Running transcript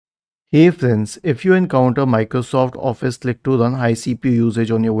Hey friends, if you encounter Microsoft Office Click to Run high CPU usage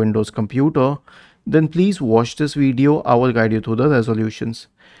on your Windows computer, then please watch this video. I will guide you through the resolutions.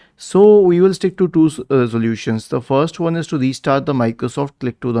 So we will stick to two resolutions. The first one is to restart the Microsoft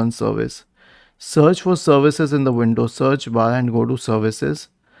Click to Run service. Search for services in the Windows search bar and go to services.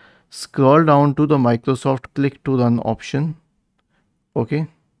 Scroll down to the Microsoft Click to Run option. Okay.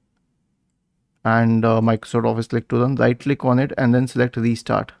 And Microsoft Office Click to Run, right click on it and then select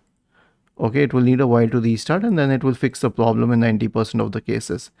restart. Okay, it will need a while to restart and then it will fix the problem in 90% of the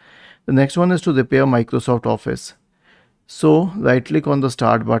cases. The next one is to repair Microsoft Office. So right click on the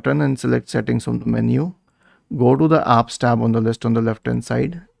start button and select settings from the menu. Go to the apps tab on the list on the left hand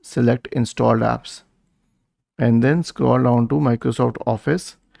side, select installed apps and then scroll down to Microsoft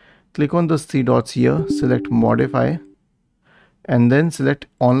Office. Click on the three dots here, select modify and then select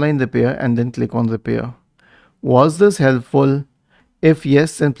online repair and then click on repair. Was this helpful? If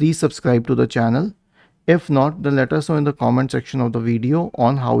yes, then please subscribe to the channel. If not, then let us know in the comment section of the video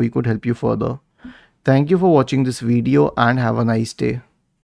on how we could help you further. Thank you for watching this video and have a nice day.